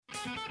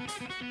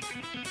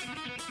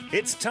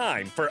It's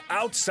time for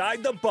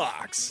Outside the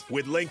Box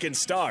with Lincoln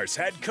Stars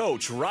head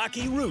coach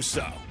Rocky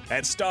Russo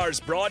and Stars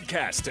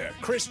broadcaster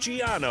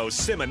Cristiano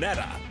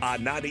Simonetta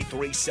on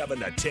 93.7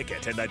 The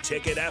Ticket and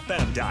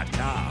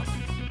theticketfm.com.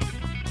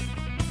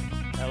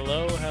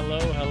 Hello.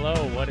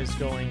 What is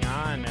going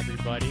on,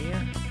 everybody?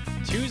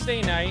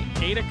 Tuesday night,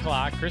 8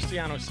 o'clock,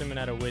 Cristiano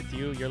Simonetta with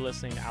you. You're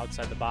listening to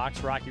Outside the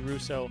Box. Rocky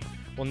Russo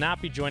will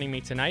not be joining me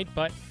tonight,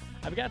 but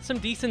I've got some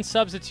decent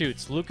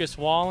substitutes. Lucas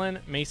Wahlin,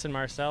 Mason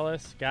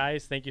Marcellus.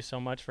 Guys, thank you so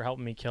much for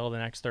helping me kill the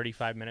next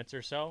 35 minutes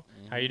or so.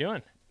 How you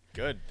doing?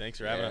 Good. Thanks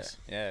for having us.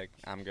 Yeah,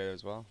 I'm good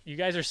as well. You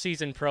guys are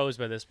seasoned pros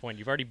by this point.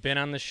 You've already been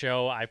on the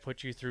show. I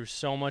put you through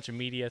so much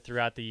media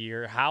throughout the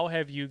year. How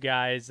have you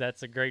guys,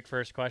 that's a great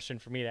first question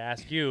for me to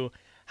ask you,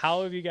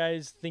 how have you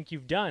guys think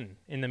you've done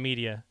in the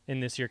media in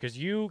this year? Because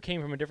you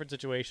came from a different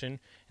situation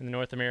in the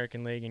North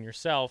American League, and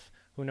yourself,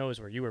 who knows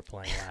where you were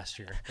playing last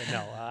year. But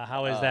no,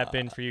 how has that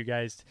been for you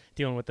guys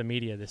dealing with the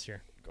media this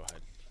year? Go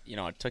ahead. You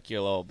know, it took you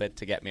a little bit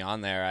to get me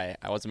on there.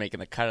 I wasn't making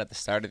the cut at the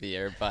start of the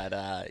year,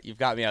 but you've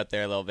got me out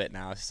there a little bit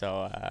now,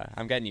 so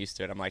I'm getting used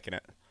to it. I'm liking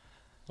it.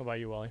 What about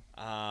you, Wally?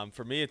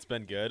 For me, it's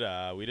been good.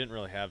 We didn't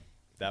really have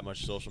that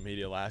much social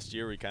media last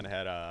year. We kind of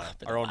had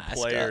our own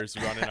players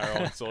running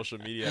our own social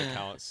media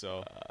accounts,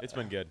 so it's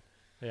been good.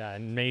 Yeah,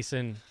 and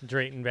Mason,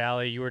 Drayton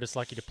Valley, you were just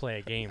lucky to play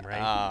a game, right?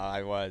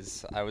 I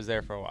was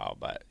there for a while,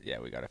 but yeah,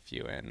 we got a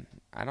few in.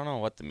 I don't know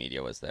what the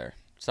media was there.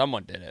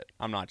 Someone did it.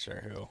 I'm not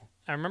sure who.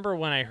 I remember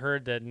when I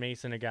heard that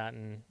Mason had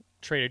gotten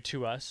traded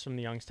to us from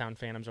the Youngstown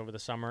Phantoms over the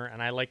summer,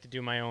 and I like to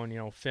do my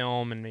own,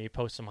 film and maybe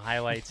post some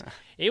highlights.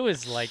 It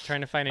was like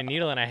trying to find a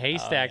needle in a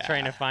haystack,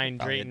 trying to find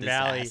Drayton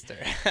Valley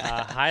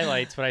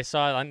highlights. But I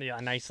saw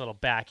a nice little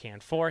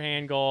backhand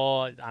forehand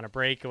goal on a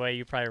breakaway.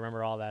 You probably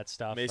remember all that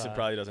stuff. Mason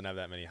probably doesn't have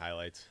that many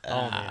highlights.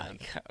 Man.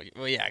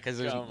 Well, yeah, because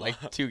there's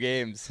like 2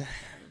 games.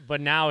 But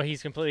now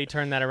he's completely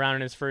turned that around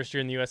in his first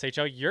year in the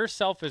USHL.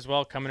 Yourself as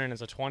well, coming in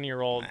as a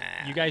 20-year-old.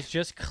 You guys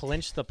just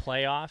clinched the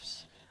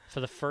playoffs for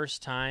the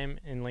first time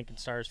in Lincoln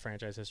Stars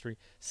franchise history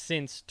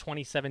since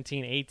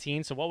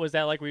 2017-18. So what was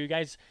that like? Were you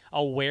guys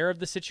aware of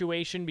the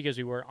situation? Because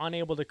we were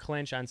unable to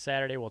clinch on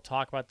Saturday. We'll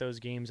talk about those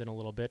games in a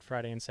little bit,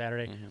 Friday and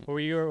Saturday. Mm-hmm. Were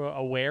you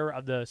aware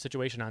of the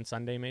situation on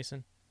Sunday,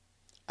 Mason?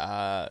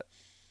 I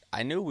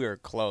knew we were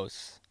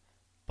close,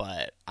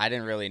 but I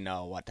didn't really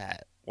know what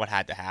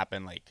had to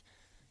happen. Like,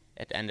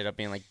 it ended up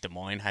being like Des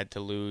Moines had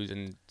to lose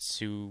and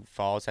Sioux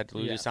Falls had to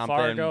lose or something.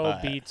 Fargo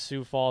beat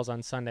Sioux Falls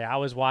on Sunday. I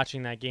was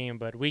watching that game,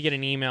 but we get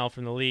an email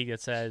from the league that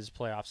says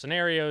playoff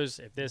scenarios.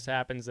 If this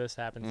happens, this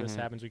happens, this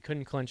happens. We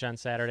couldn't clinch on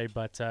Saturday,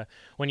 but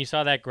when you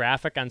saw that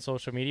graphic on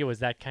social media, was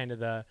that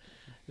the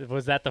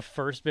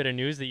first bit of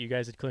news that you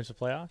guys had clinched the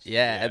playoffs?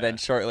 Yeah, and then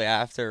shortly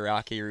after,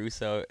 Rocky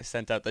Russo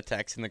sent out the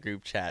text in the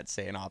group chat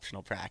saying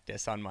optional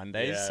practice on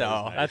Monday. Yeah, so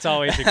nice. That's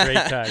always a great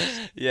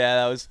text.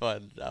 Yeah, that was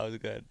fun. That was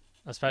good.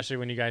 Especially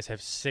when you guys have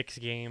 6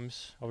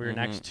 games over your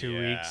next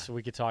 2 weeks.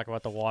 We could talk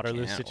about the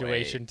Waterloo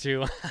situation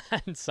too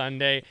on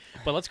Sunday.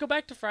 But let's go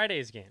back to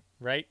Friday's game,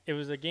 right? It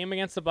was a game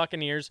against the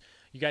Buccaneers.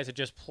 You guys had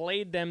just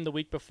played them the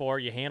week before.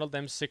 You handled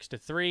them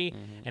 6-3,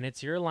 and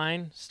it's your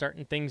line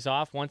starting things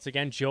off. Once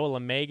again, Joe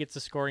LeMay gets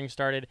the scoring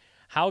started.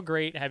 How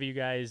great have you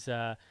guys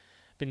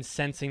been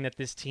sensing that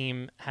this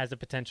team has the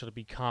potential to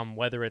become,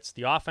 whether it's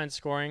the offense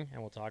scoring,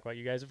 and we'll talk about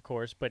you guys, of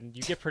course, but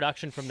you get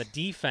production from the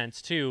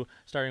defense, too,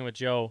 starting with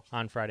Joe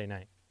on Friday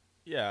night?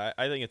 Yeah,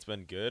 I think it's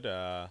been good.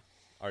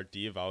 Our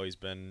D have always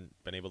been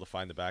able to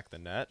find the back of the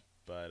net,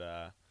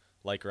 but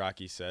like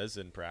Rocky says,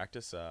 in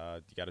practice,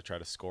 you got to try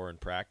to score in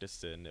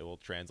practice, and it will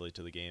translate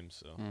to the game.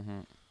 So.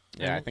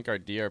 Yeah, I think our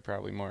D are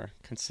probably more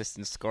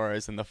consistent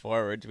scorers than the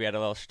forwards. We had a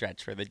little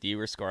stretch where the D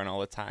were scoring all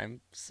the time,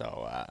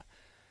 so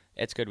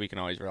it's good we can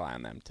always rely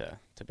on them to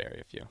bury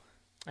a few.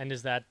 And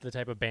is that the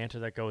type of banter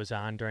that goes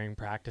on during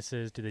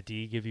practices? Do the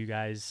D give you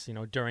guys,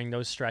 during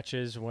those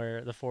stretches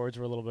where the forwards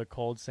were a little bit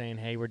cold, saying,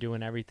 hey, we're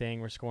doing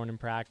everything, we're scoring in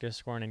practice,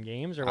 scoring in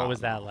games, or what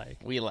was that like?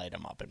 We light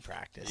them up in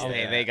practice. Oh,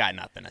 they got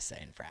nothing to say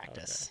in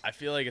practice. Okay. I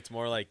feel like it's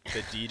more like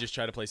the D just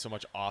try to play so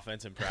much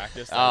offense in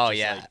practice.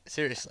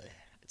 Seriously.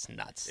 It's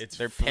nuts.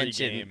 They're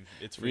pinching. Game.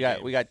 It's free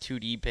we got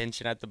 2D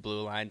pinching at the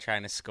blue line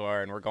trying to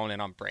score, and we're going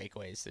in on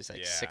breakaways. There's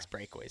 6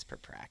 breakaways per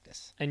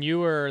practice. And you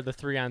were the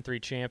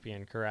 3-on-3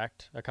 champion,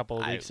 correct? A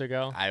couple of weeks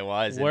ago. I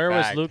was. Where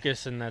was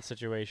Lucas in that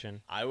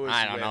situation? I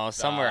don't know.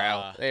 Somewhere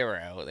out. They were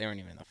out. They weren't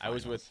even in the finals. I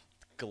was with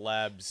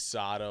Gleb,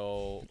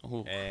 Sato,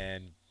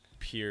 and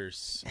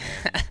Pierce,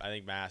 and I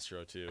think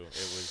Mastro too. It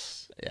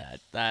was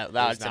that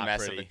was a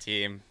mess of a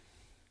team.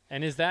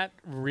 And is that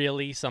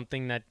really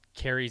something that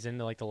carries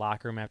into like the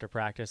locker room after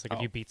practice? Like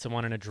if you beat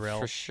someone in a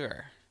drill? For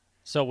sure.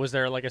 So was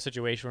there like a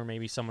situation where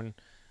maybe someone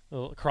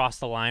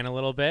crossed the line a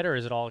little bit, or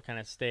is it all kind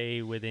of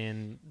stay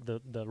within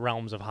the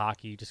realms of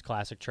hockey, just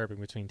classic chirping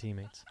between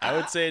teammates? I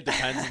would say it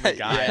depends on the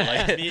guy.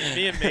 Like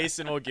me and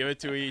Mason will give it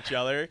to each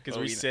other because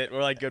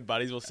we're like good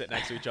buddies. We'll sit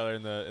next to each other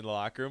in the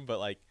locker room, but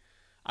like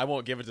I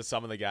won't give it to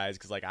some of the guys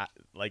because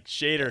like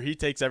Shader, he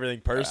takes everything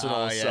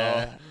personal.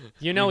 So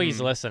he's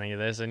listening to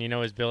this, and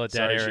his billet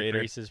dead Eric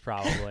Reese's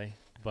probably.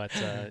 But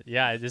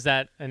yeah, is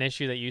that an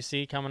issue that you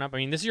see coming up? I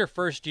mean, this is your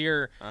first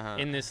year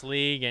in this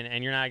league,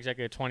 and you're not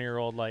exactly a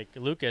 20-year-old like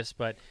Lucas,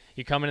 but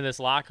you come into this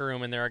locker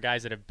room and there are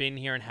guys that have been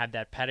here and had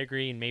that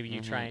pedigree, and maybe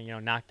you try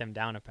and knock them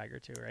down a peg or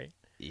two, right?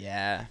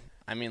 Yeah,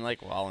 I mean,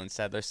 like Wahlin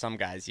said, there's some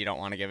guys you don't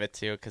want to give it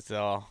to because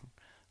they'll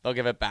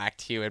give it back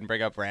to you and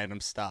bring up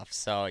random stuff.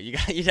 So you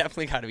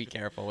definitely got to be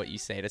careful what you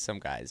say to some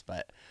guys.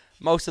 But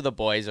most of the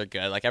boys are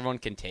good. Like everyone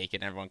can take it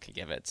and everyone can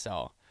give it.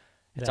 So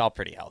it's all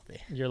pretty healthy.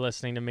 You're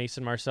listening to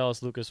Mason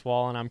Marcellus, Lucas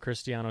Wahlin. I'm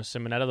Cristiano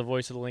Simonetta, the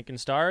voice of the Lincoln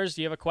Stars.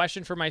 Do you have a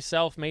question for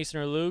myself, Mason,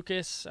 or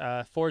Lucas?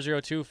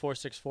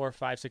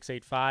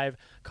 402-464-5685.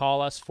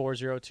 Call us,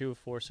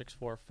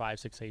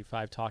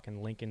 402-464-5685,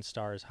 talking Lincoln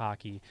Stars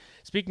hockey.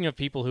 Speaking of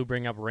people who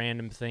bring up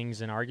random things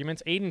and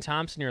arguments, Aiden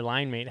Thompson, your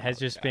line mate, has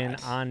been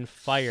on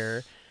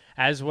fire,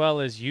 as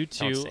well as you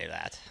two. Don't say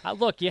that.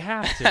 Look, you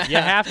have to. You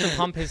have to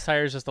pump his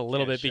tires just a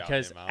little bit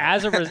because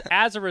as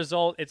a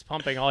result, it's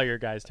pumping all your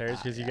guys' tires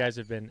because you guys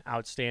have been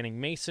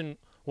outstanding. Mason,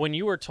 when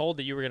you were told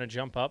that you were going to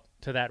jump up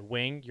to that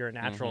wing, you're a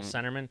natural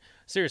centerman.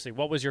 Seriously,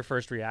 what was your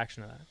first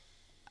reaction to that?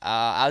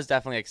 I was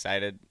definitely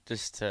excited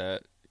just to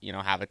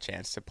have a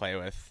chance to play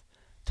with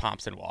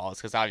Thompson Walls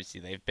because obviously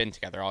they've been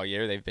together all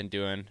year. They've been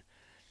doing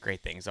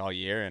great things all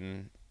year,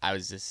 and I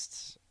was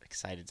just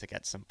excited to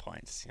get some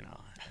points.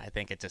 I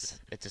think it just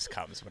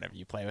comes whenever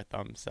you play with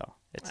them, so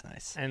it's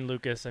nice. And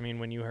Lucas, I mean,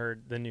 when you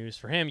heard the news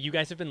for him, you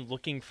guys have been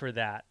looking for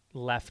that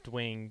left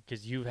wing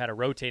because you've had a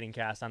rotating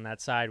cast on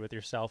that side with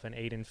yourself and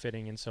Aiden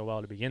fitting in so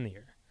well to begin the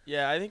year.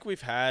 Yeah, I think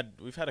we've had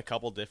a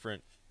couple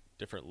different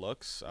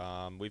looks.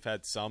 We've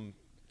had some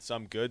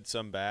good,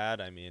 some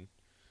bad. I mean,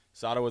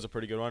 Sada was a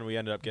pretty good one. We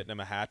ended up getting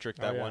him a hat trick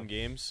that one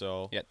game,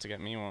 so yet to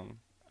get me one.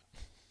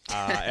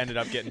 Ended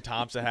up getting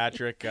Tom's a hat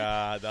trick the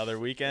other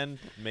weekend.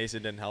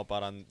 Mason didn't help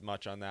out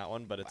much on that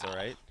one, but it's all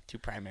right. 2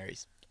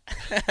 primaries.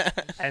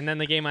 And then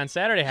the game on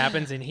Saturday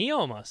happens, and he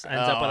almost ends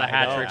up with a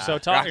hat trick. So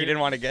Rocky didn't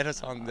want to get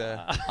us on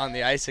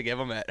the ice to give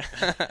him it.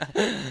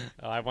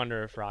 I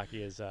wonder if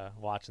Rocky is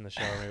watching the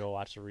show, or maybe we'll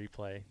watch the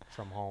replay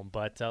from home.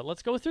 But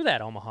let's go through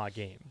that Omaha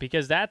game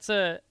because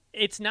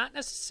it's not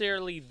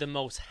necessarily the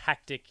most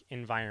hectic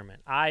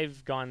environment.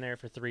 I've gone there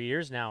for 3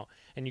 years now,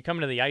 and you come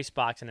into the ice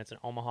box, and it's an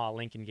Omaha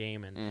Lincoln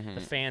game, and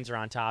the fans are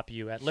on top of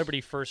you. At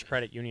Liberty First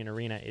Credit Union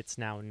Arena, it's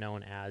now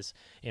known as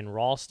in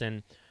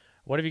Ralston.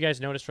 What have you guys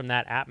noticed from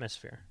that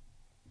atmosphere?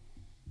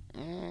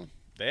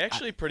 They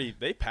actually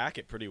they pack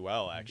it pretty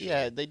well, actually.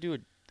 Yeah, they do a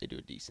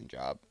decent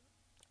job.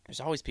 There's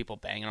always people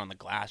banging on the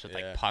glass with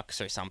like pucks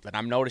or something.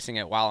 I'm noticing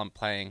it while I'm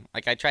playing.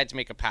 Like I tried to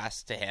make a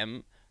pass to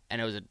him, and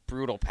it was a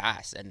brutal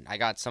pass, and I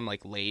got some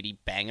like lady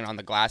banging on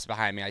the glass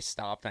behind me. I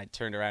stopped and I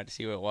turned around to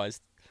see who it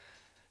was.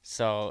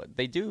 So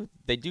they do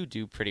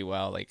pretty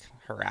well, like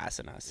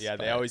harassing us. Yeah,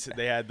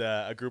 they had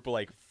a group of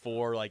like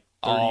 4 like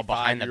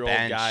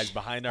 35-year-old guys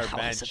behind our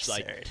bench,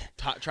 like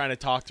trying to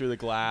talk through the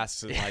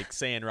glass and like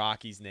saying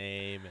Rocky's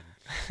name,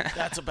 and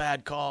that's a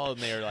bad call, and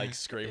they were like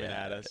screaming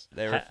at us.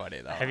 They were funny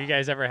though. Have you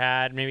guys ever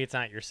had, maybe it's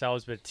not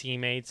yourselves, but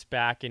teammates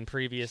back in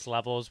previous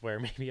levels where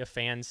maybe a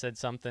fan said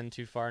something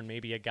too far, and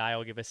maybe a guy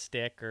will give a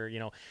stick, or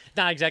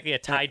not exactly a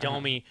Ty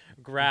Domi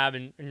grab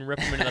and rip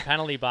him into the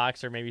penalty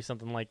box, or maybe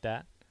something like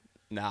that?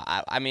 No,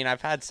 I mean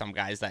I've had some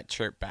guys that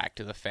chirp back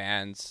to the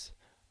fans,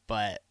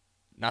 but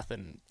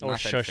nothing. Or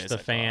nothing shush physical.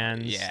 the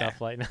fans, stuff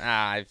like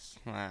that.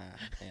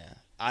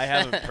 I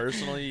haven't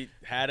personally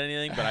had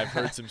anything, but I've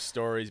heard some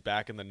stories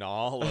back in the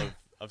Knoll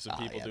of some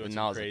people doing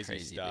some crazy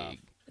stuff.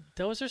 League.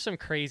 Those are some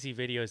crazy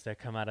videos that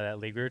come out of that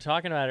league. We were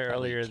talking about it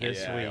earlier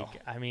this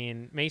week. I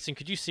mean, Mason,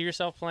 could you see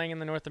yourself playing in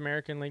the North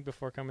American League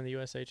before coming to the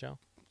USHL?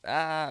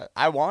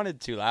 I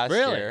wanted to last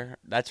year.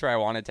 That's where I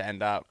wanted to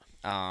end up.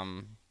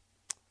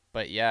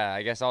 But yeah,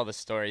 I guess all the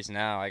stories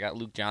now. I got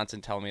Luke Johnson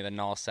telling me the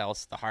Null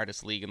South's the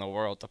hardest league in the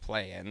world to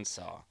play in,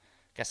 so I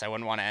guess I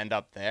wouldn't want to end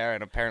up there.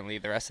 And apparently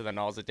the rest of the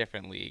Null's a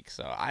different league,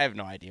 so I have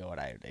no idea what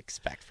I would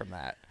expect from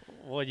that.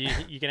 Well,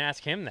 you can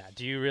ask him that.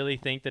 Do you really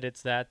think that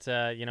it's that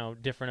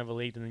different of a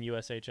league than the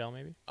USHL?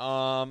 Maybe.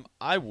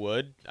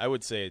 I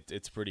would say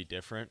it's pretty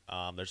different.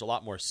 There's a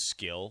lot more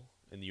skill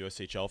in the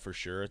USHL for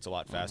sure. It's a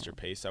lot faster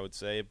paced, I would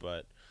say,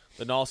 but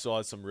the Null still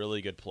has some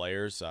really good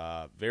players,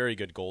 very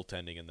good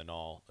goaltending in the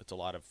Null. It's a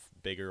lot of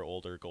bigger,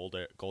 older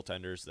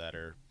goaltenders that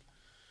are,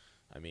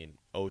 I mean,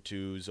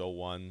 0-2s,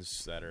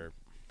 0-1s that are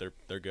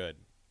they're good.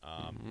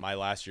 My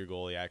last year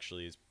goalie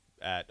actually is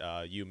at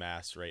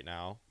UMass right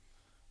now.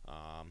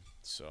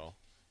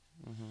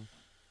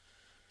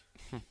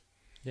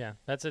 Yeah,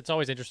 it's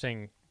always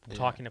interesting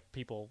talking to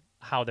people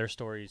how their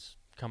stories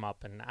come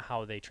up and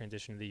how they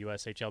transition to the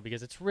USHL,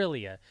 because it's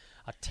really a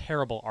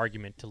terrible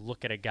argument to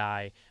look at a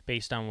guy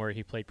based on where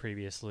he played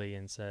previously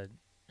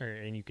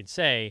and you could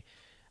say,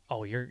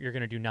 oh, you're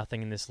going to do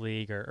nothing in this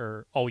league,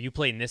 or oh, you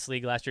played in this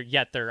league last year,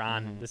 yet they're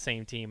on the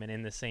same team and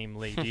in the same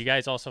league. Do you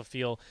guys also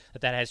feel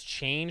that has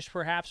changed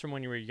perhaps from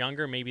when you were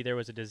younger? Maybe there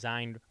was a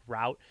designed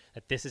route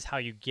that this is how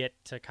you get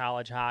to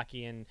college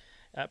hockey and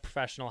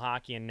professional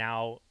hockey, and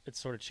now it's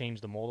sort of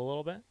changed the mold a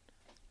little bit?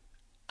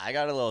 I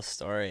got a little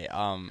story.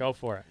 Go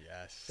for it.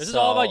 Yes. This is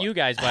all about you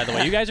guys, by the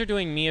way. You guys are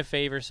doing me a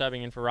favor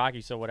subbing in for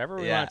Rocky, so whatever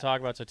we want to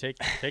talk about, so take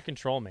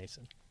control,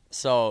 Mason.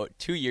 So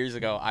 2 years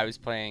ago, I was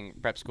playing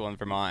prep school in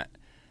Vermont,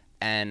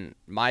 and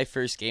my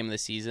first game of the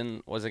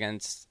season was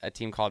against a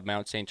team called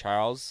Mount St.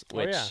 Charles,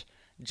 which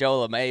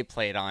Joe LeMay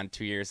played on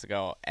 2 years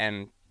ago,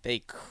 and they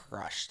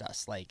crushed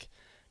us, like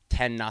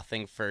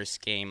 10-0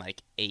 first game,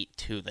 like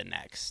 8-2 the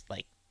next,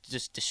 like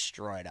just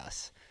destroyed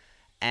us.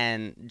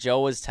 And Joe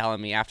was telling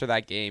me after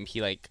that game,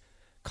 he like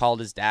called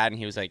his dad and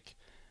he was like,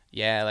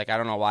 yeah, like I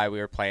don't know why we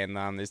were playing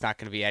them. There's not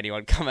going to be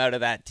anyone come out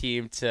of that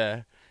team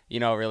to,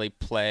 really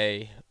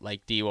play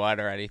like D1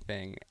 or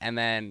anything. And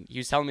then he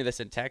was telling me this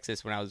in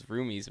Texas when I was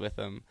roomies with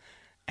him.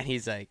 And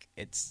he's like,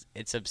 it's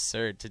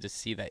absurd to just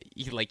see that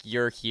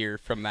you're here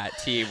from that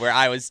team where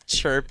I was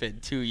chirping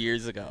 2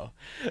 years ago.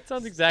 It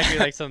sounds exactly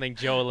like something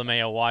Joe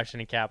LeMay,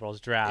 Washington Capitals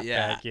draft.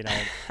 Yeah.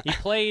 He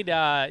played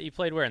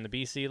where in the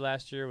BC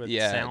last year with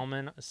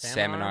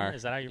Salmonar.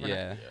 Is that how you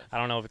pronounce it? Yeah. I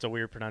don't know if it's a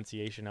weird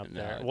pronunciation up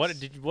there. No, What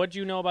did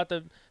you know about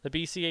the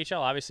BCHL?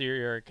 Obviously,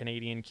 you're a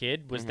Canadian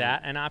kid. Was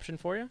that an option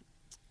for you?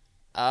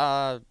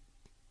 Not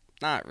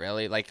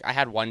really. Like I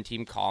had one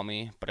team call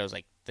me, but it was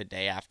like the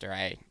day after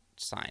I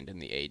signed in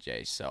the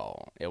AJ, so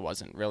it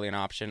wasn't really an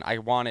option. I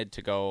wanted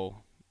to go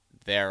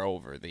there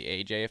over the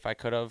AJ if I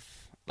could have.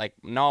 Like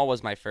Null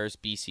was my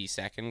first, BC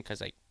second, because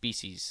like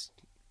BC's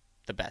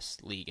the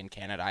best league in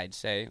Canada, I'd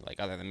say, like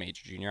other than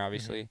Major Junior,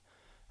 obviously.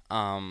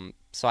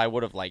 So I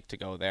would have liked to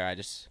go there.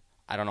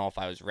 I don't know if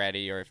I was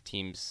ready or if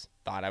teams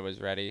thought I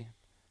was ready,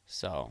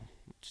 so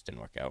it just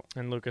didn't work out.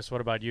 And Lucas, what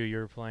about you? You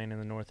were playing in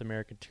the North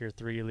American Tier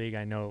 3 League.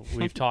 I know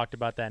we've talked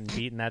about that and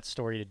beaten that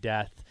story to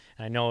death.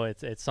 I know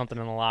it's something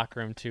in the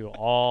locker room too,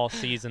 all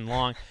season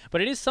long.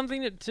 But it is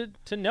something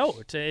to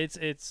note.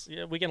 It's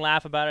we can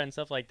laugh about it and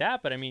stuff like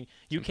that. But I mean,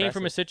 you came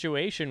from a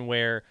situation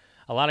where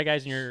a lot of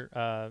guys in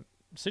your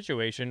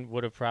situation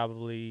would have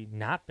probably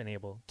not been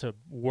able to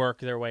work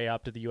their way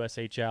up to the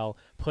USHL,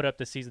 put up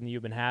the season that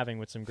you've been having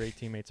with some great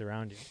teammates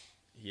around you.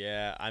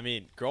 Yeah, I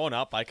mean, growing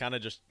up, I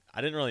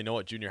didn't really know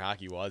what junior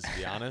hockey was, to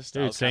be honest.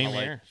 Dude, same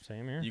here.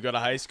 Same. You go to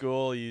high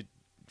school, you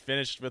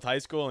finished with high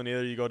school, and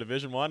either you go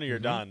Division I or you're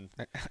done.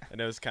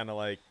 And it was kind of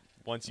like,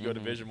 once you go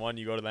Division I,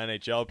 you go to the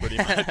NHL pretty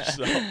much.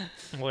 So.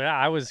 Well, yeah,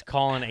 I was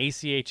calling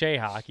ACHA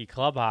hockey,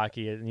 club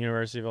hockey at the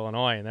University of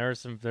Illinois, and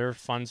there were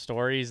fun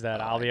stories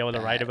that I'll be able to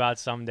write about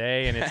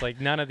someday. And it's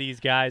like none of these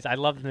guys, I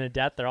love them to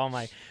death. They're all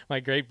my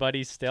great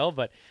buddies still,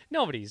 but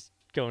nobody's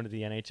going to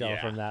the NHL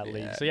from that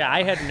league. So,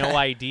 I had no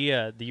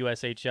idea the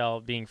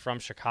USHL being from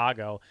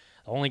Chicago.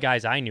 The only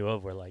guys I knew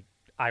of were, like,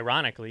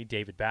 ironically,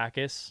 David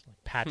Backus,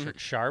 Patrick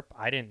Sharp.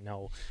 I didn't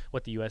know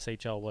what the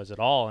USHL was at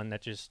all, and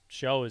that just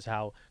shows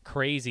how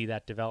crazy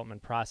that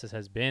development process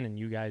has been, and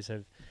you guys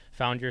have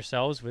found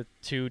yourselves with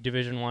 2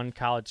 Division I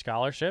college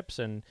scholarships.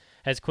 And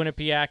as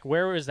Quinnipiac,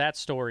 where was that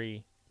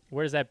story?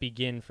 Where does that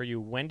begin for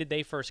you? When did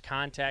they first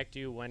contact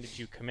you? When did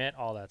you commit?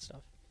 All that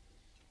stuff.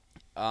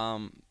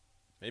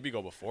 Maybe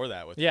go before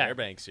that with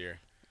Fairbanks here.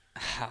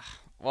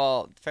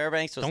 Well,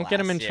 Fairbanks was Don't get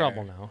them in year.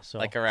 trouble now. So.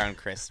 Like around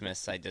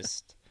Christmas,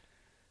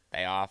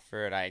 they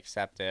offered, I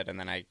accepted, and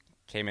then I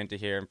came into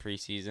here in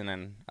preseason,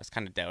 and I was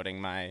kind of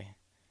doubting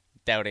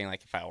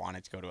like if I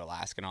wanted to go to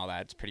Alaska and all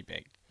that. It's pretty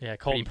big. Yeah,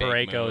 Colton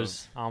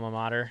Parayko's alma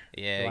mater.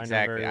 Yeah,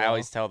 exactly. I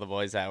always tell the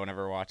boys that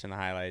whenever we're watching the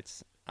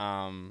highlights.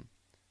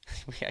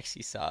 We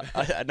actually saw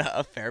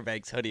a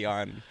Fairbanks hoodie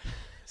on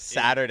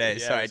Saturday.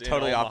 Sorry,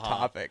 totally off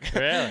topic.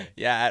 Really?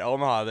 Yeah, at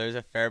Omaha, there's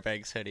a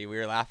Fairbanks hoodie. We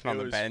were laughing on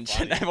the bench,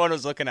 and everyone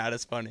was looking at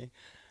us funny.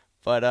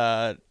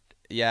 But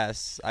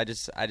yes, I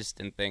just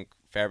didn't think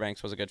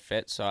Fairbanks was a good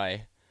fit, so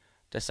I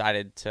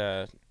decided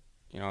to,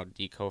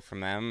 deco from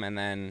them, and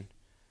then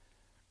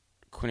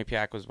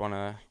Quinnipiac was one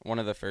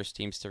of the first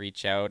teams to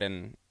reach out,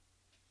 and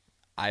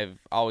I've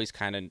always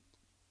kind of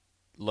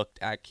looked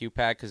at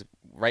QPAC because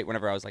right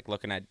whenever I was like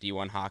looking at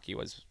D1 hockey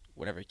was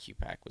whenever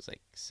QPAC was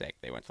like sick,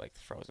 they went to like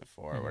the Frozen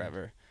Four or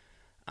whatever.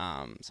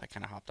 So I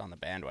kind of hopped on the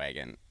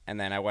bandwagon, and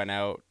then I went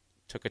out,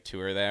 took a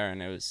tour there,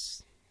 and it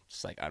was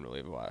just like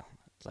unbelievable.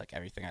 It's like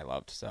everything I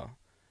loved. So.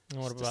 And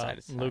what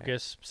about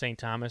Lucas St.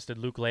 Thomas? Did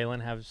Luke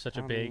Leyland have such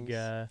a big,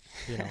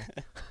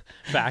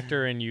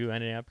 factor in you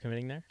ending up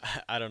committing there?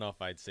 I don't know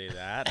if I'd say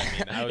that. I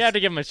mean, you have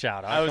to give him a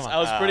shout out. I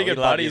was pretty good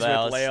buddies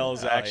with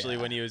Lales actually.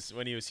 Yeah.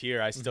 When he was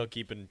here. I still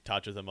keep in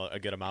touch with him a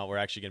good amount. We're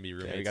actually going to be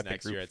roommates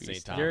next year at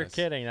St. Thomas. You're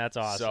kidding? That's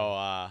awesome. So,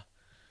 I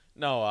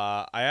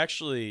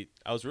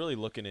was really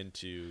looking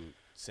into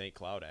St.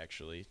 Cloud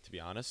actually. To be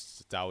honest,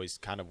 it's always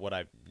kind of what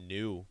I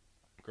knew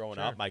growing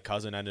up. My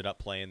cousin ended up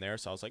playing there,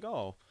 so I was like,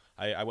 oh.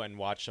 I went and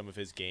watched some of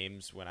his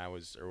games when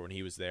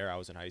he was there. I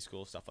was in high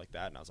school, stuff like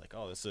that, and I was like,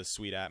 oh, this is a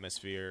sweet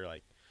atmosphere.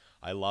 Like,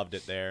 I loved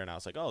it there, and I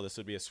was like, oh, this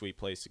would be a sweet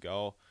place to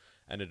go.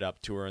 Ended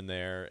up touring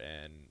there,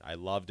 and I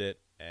loved it.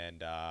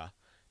 And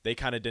they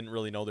kind of didn't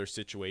really know their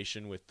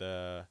situation with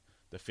the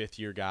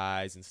fifth-year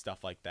guys and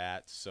stuff like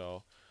that.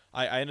 So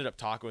I ended up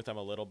talking with them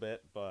a little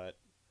bit, but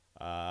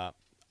I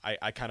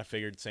kind of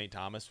figured St.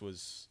 Thomas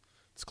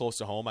it's close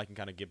to home. I can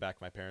kind of give back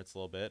to my parents a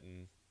little bit,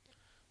 and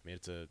I mean,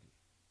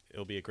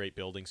 it'll be a great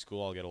building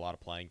school. I'll get a lot of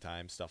playing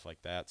time, stuff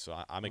like that.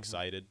 So I'm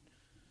excited.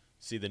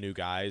 See the new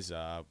guys.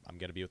 I'm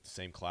going to be with the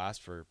same class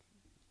for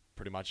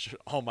pretty much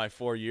all my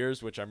 4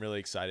 years, which I'm really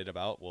excited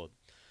about. Well,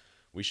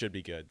 we should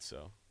be good.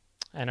 So.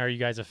 And are you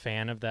guys a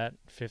fan of that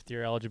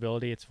fifth-year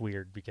eligibility? It's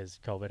weird because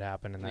COVID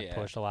happened and that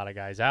pushed a lot of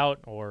guys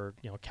out, or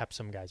kept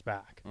some guys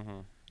back.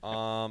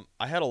 I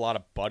had a lot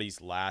of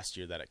buddies last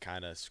year that it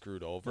kind of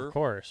screwed over. Of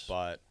course,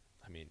 but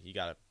I mean, you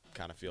got to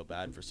kind of feel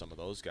bad for some of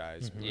those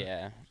guys.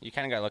 Yeah, you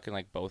kind of got to look in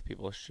like both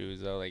people's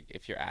shoes though. Like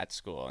if you're at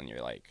school and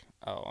you're like,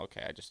 oh,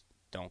 okay, I just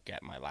don't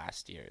get my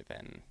last year,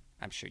 then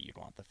I'm sure you'd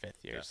want the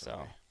fifth year.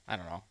 Definitely. So I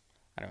don't know.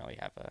 I don't really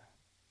have a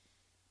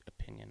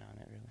opinion on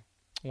it really.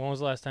 When was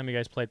the last time you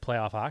guys played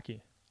playoff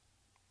hockey?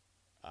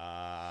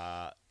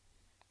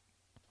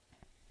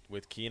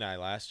 With Kenai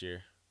last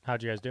year.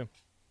 How'd you guys do?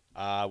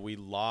 We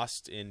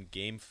lost in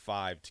Game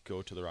 5 to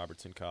go to the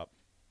Robertson Cup.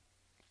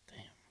 Damn.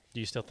 Do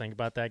you still think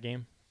about that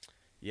game?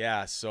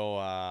 Yeah,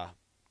 so...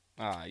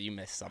 you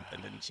missed something,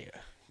 didn't you?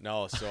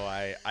 No, so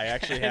I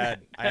actually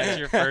had... That was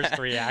your first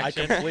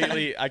reaction?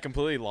 I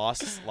completely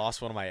lost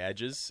one of my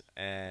edges,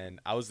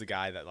 and I was the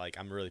guy that, like,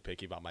 I'm really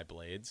picky about my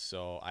blades,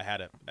 so I had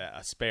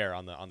a spare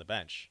on the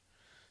bench.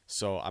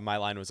 So my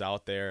line was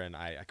out there, and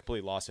I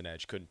completely lost an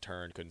edge. Couldn't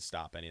turn, couldn't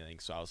stop anything.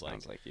 So I was like,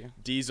 Sounds like you.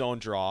 D-zone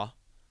draw.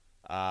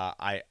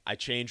 I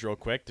changed real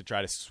quick to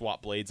try to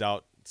swap blades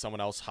out.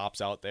 Someone else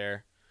hops out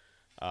there.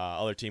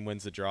 Other team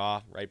wins the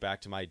draw. Right back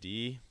to my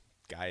D.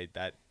 Guy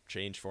that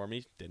changed for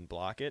me didn't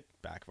block it.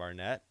 Back of our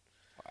net.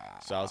 Wow.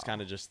 So I was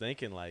kind of just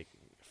thinking, like,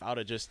 if I would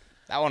have just...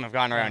 That wouldn't have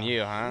gone around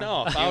you, huh?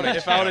 No, if I would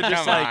have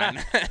just,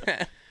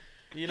 like...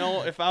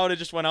 if I would have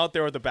just went out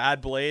there with a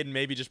bad blade and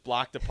maybe just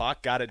blocked the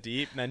puck, got it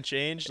deep, and then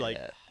changed,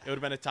 it would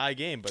have been a tie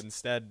game. But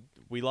instead,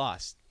 we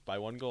lost by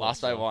 1 goal.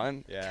 Lost by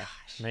 1? Yeah.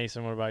 Gosh.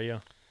 Mason, what about you?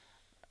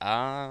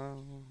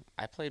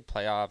 I played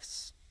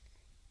playoffs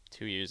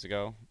 2 years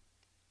ago.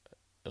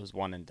 It was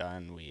one and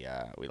done. We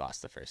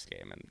lost the first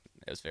game, and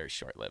it was very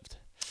short-lived.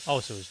 Oh,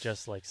 so it was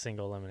just like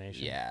single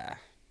elimination. Yeah.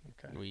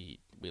 Okay. We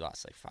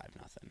lost like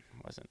 5-0.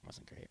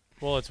 Wasn't great.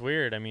 Well, it's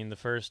weird. I mean, the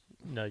first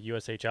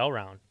USHL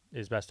round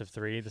is best of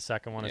 3. The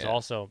second one is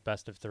also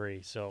best of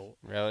 3. So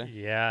really,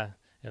 yeah,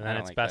 and then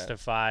it's like best that.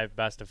 of 5,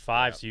 best of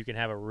 5. Yep. So you can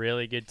have a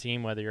really good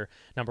team, whether you're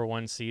number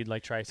 1 seed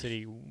like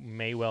Tri-City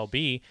may well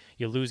be.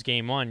 You lose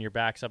game 1, your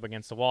back's up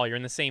against the wall. You're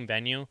in the same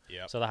venue,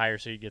 so the higher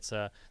seed gets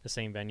the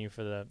same venue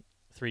for the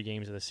 3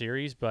 games of the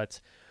series.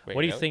 But Wait,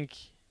 what do you really? think?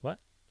 What?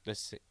 You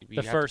The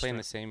have to first play in one.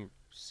 the same.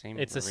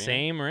 It's the arena?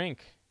 same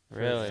rink. For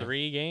Really?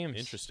 3 games.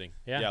 Interesting.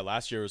 Yeah.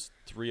 Last year was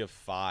 3 of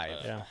 5.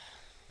 Yeah.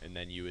 And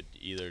then you would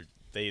either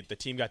the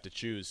team got to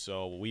choose.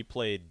 So we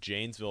played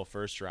Janesville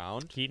first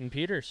round. Keaton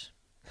Peters.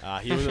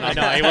 He was I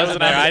know he wasn't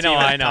there.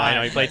 I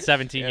know. He played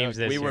 17 games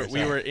this we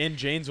year. were in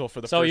Janesville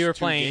for the so first 2 games. you were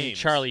playing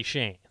Charlie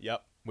Shane.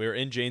 Yep. We were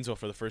in Janesville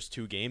for the first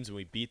 2 games, and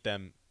we beat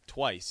them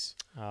twice.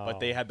 Oh.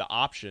 But they had the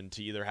option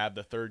to either have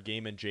the 3rd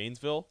game in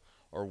Janesville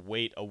or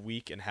wait a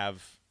week and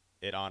have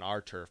it on our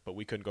turf. But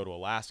we couldn't go to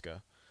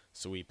Alaska.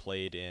 So we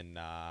played in,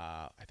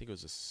 I think it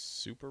was a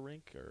super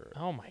rink or...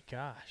 Oh, my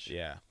gosh.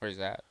 Yeah. Where's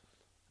that?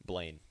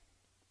 Blaine.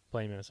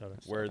 Blaine, Minnesota.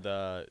 Where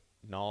the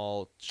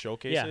Null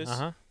showcase is.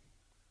 Uh-huh.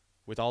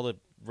 With all the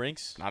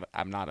rinks.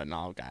 I'm not a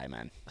Null guy,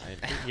 man.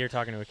 You're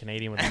talking to a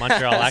Canadian with the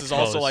Montreal Expos. This is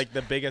also like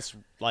the biggest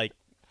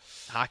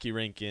hockey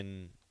rink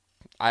in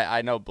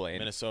I know Blaine.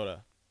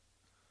 Minnesota.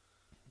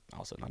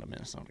 Also not a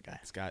Minnesota guy.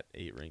 It's got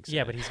 8 rinks.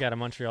 Yeah, in but it. he's got a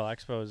Montreal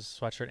Expos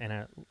sweatshirt and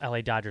a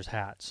LA Dodgers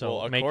hat. So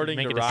well, make according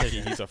a to Rocky,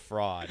 decision. he's a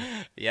fraud.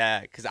 Yeah,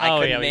 because I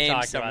couldn't we name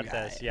talked some about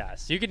guy. this.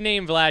 Yes, you could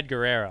name Vlad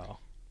Guerrero,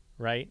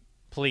 right?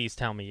 Please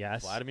tell me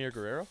yes. Vladimir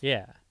Guerrero?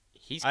 Yeah.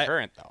 He's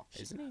current though,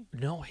 isn't he?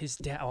 No, his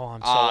dad. Oh,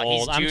 I'm so He's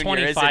old. I'm junior,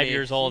 25 isn't he?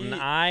 years old, and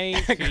I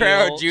feel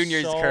Guerrero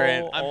Jr.'s so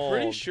current. I'm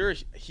pretty old. sure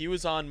he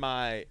was on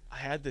my. I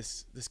had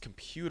this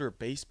computer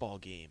baseball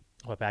game.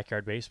 What,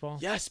 backyard baseball?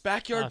 Yes,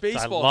 backyard I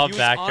baseball. love he was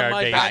backyard on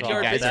my baseball.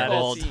 backyard You guys are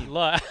baseball old. team.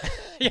 Look,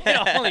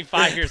 yeah, only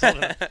 5 years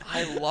old.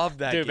 I love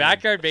that Dude, game.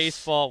 backyard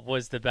baseball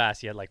was the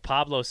best. You had like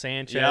Pablo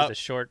Sanchez, Yep. the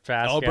short,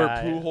 fast Albert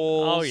guy.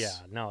 Pujols. Oh yeah,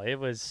 no, it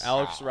was.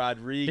 Alex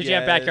Rodriguez. Did you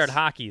have backyard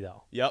hockey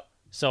though? Yep.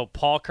 So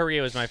Paul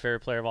Correa was my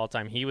favorite player of all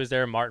time. He was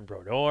there. Martin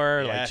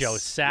Brodeur, like Yes. Joe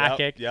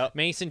Sakic. Yep.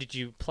 Mason, did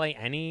you play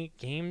any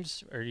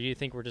games, or do you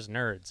think we're just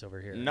nerds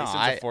over here? No,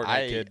 Mason's a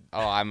Fortnite kid.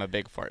 Oh, I'm a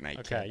big Fortnite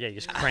Okay, kid. yeah, he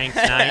just cranks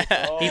 9.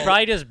 He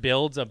probably just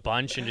builds a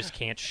bunch and just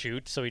can't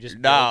shoot, so he just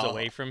builds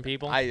away from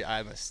people.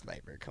 I'm a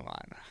sniper. Come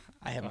on,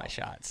 I have my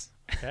shots.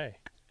 Okay.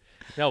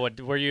 No,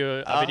 were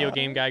you a video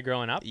game guy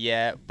growing up?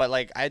 Yeah, but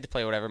like I had to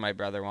play whatever my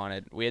brother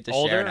wanted. We had to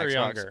Older share an or Xbox.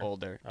 younger?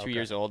 Older, 2 Okay.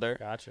 years older.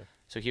 Gotcha.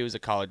 So he was a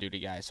Call of Duty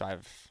guy. So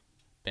I've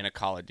been a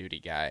Call of Duty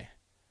guy,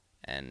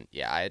 and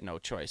yeah, I had no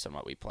choice on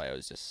what we play. It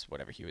was just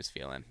whatever he was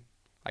feeling.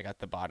 I got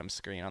the bottom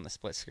screen on the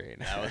split screen.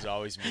 That was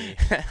always me.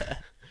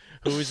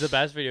 Who was the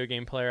best video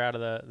game player out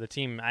of the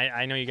team?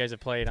 I know you guys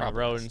have played on the Probably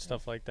road us, and yeah.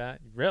 stuff like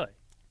that. Really?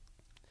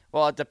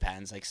 Well, it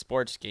depends. Like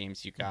sports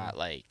games, you got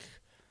like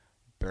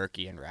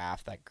Berkey and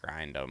Raph that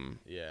grind them.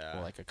 Yeah.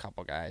 Or like a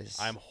couple guys.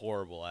 I'm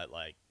horrible at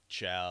like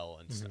Chell,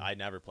 and I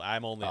never play.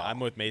 I'm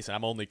with Mason.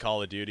 I'm only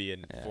Call of Duty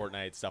and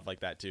Fortnite, stuff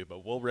like that too.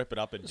 But we'll rip it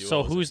up and do.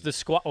 So who's the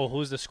squad? Well,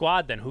 who's the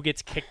squad then? Who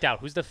gets kicked out?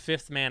 Who's the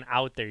fifth man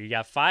out there? You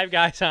got 5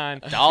 guys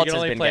on. Daltz you can only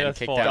has been play getting with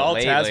kicked 4. out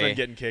Daltz has lately. been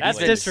getting kicked. That's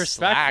lately.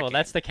 disrespectful. slacking.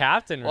 That's the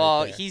captain. Well,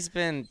 right there. he's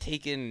been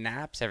taking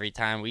naps every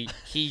time.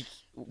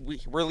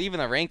 We're leaving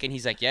the rink, and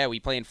he's like, "Yeah, we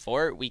playing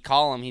Fort." We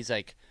call him. He's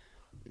like,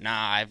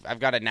 "Nah, I've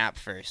got a nap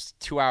first."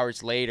 2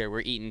 hours later,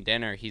 we're eating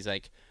dinner. He's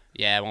like,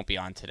 "Yeah, I won't be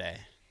on today."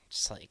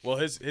 Just like, Well,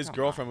 his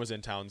girlfriend was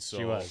in town, so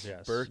She was,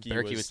 yes.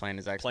 Berkey was playing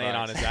his Xbox. playing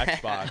on his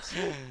Xbox.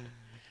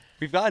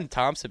 We've gotten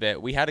Tom's a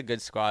bit. We had a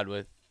good squad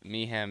with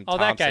me, him. Oh,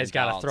 that guy's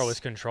got got to throw his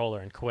controller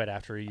and quit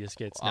after he just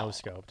gets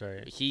no-scoped,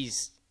 right?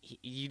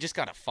 You just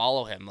got to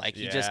follow him. Like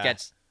he just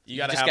gets. You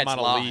got to just have him gets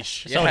on lost. a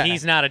leash. So Yeah.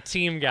 he's not a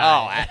team Oh,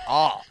 guy. at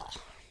all.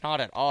 Not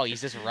at all.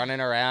 He's just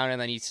running around, and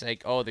then he's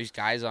like, "Oh, there's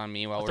guys on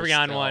me." While we're 3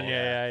 on still, 1,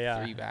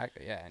 yeah. 3 back,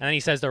 yeah. And then he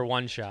says they're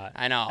one shot.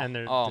 I know. And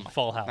they're my-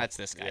 full health. That's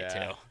this guy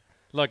Yeah. too.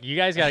 Look, you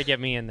guys got to get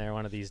me in there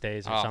one of these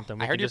days or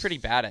something. I heard you're pretty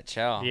bad at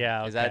Chell.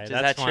 Yeah, Is okay.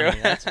 that That's true?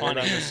 funny. That's Word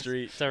funny. on the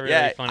street. It's a really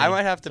Yeah, funny. I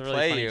might have to it's a really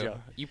play funny you. joke.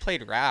 You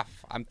played Raph.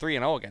 I'm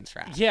 3-0 against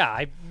Raph.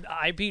 Yeah,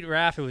 I beat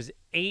Raph. It was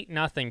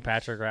 8-0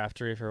 Patrick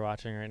Raftery if you're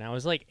watching right now. It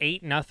was like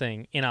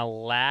 8-0 in a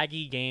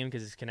laggy game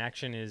because his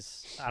connection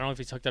is, I don't know if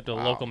he's hooked up to a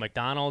local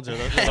McDonald's or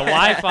the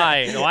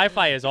Wi-Fi. The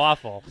Wi-Fi is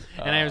awful.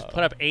 And I was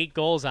put up 8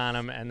 goals on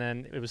him, and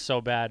then it was so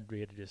bad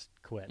we had to just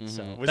quit.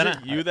 So Was then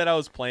it you that I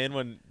was playing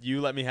when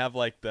you let me have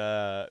like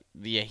the?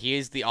 Yeah,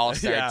 he's the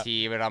all-star Yeah.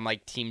 team, and I'm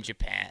like Team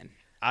Japan.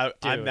 I'm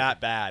Dude.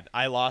 that bad.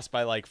 I lost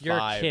by like You're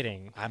 5.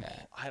 kidding.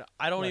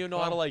 I don't even know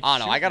how to like. Oh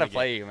no, shoot I gotta in the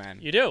play game. you, man.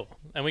 You do,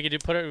 and we could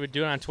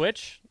do it on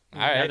Twitch. All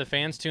Have right. the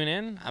fans tune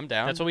in. I'm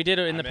down. That's what we did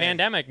in the I'm in.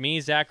 pandemic. Me,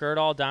 Zach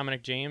Erdahl,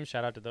 Dominic James.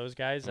 Shout out to those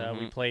guys. We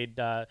Mhm. played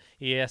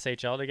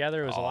ESHL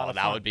together. It was a lot of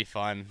fun. that would be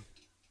fun.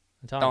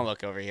 I'm telling Don't you.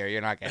 look over here.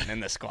 You're not getting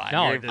in the squad.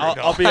 No, You're dude.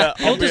 brutal. I'll be a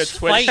He'll Twitch. just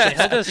fight.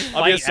 He'll just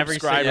I'll be a fight every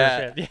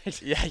subscriber. single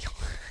shit. yeah,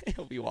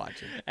 you'll be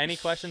watching. Any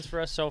questions for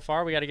us so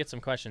far? We got to get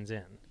some questions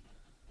in.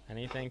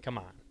 Anything? Come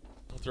on.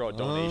 I'll throw a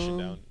donation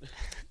down.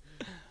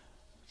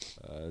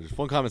 Just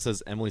one comment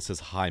says, Emily says,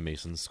 "Hi,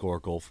 Mason. Score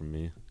a goal from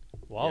me."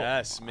 Whoa.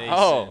 Yes, Mason.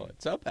 Oh,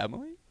 what's up,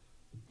 Emily?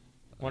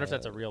 Wonder if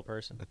that's a real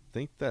person. I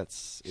think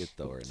that's it,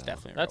 though, right now.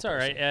 Definitely. a That's real all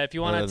right. person. If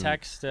you want to Um,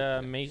 text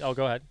me, oh,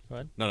 go ahead. Go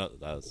ahead. No,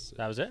 that was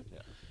That was it? Yeah.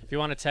 If you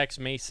want to text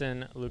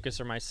Mason, Lucas,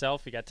 or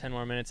myself, we got 10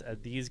 more minutes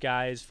at these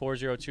guys.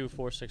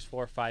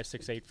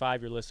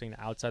 402-464-5685. You're listening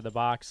to Outside the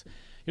Box.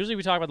 Usually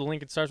we talk about the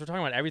Lincoln Stars. We're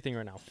talking about everything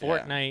right now.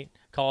 Fortnite,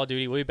 Call of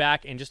Duty. We'll be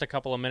back in just a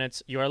couple of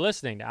minutes. You are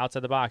listening to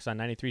Outside the Box on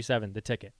 93.7 The Ticket.